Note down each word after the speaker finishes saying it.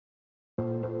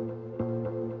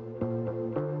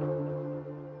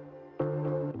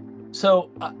So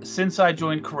since I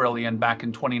joined Carillion back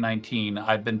in 2019,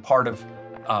 I've been part of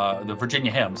the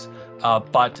Virginia HIMSS,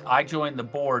 but I joined the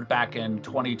board back in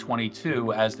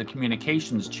 2022 as the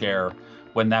communications chair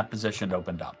when that position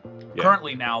opened up. Yeah.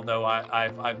 Currently now, though,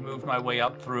 I've moved my way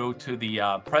up through to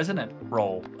the president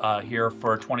role here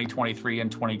for 2023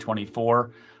 and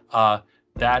 2024.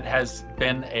 That has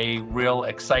been a real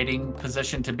exciting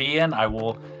position to be in. I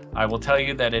will tell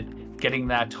you that getting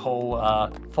that whole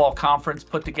fall conference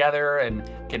put together and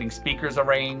getting speakers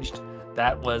arranged,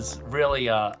 that was really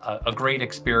a great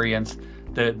experience.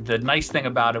 The nice thing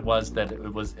about it was that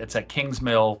it's at Kings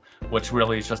Mill, which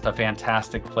really is just a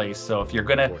fantastic place. So if you're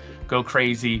gonna go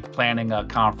crazy planning a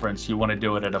conference, you want to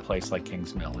do it at a place like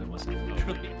Kings Mill. It was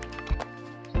truly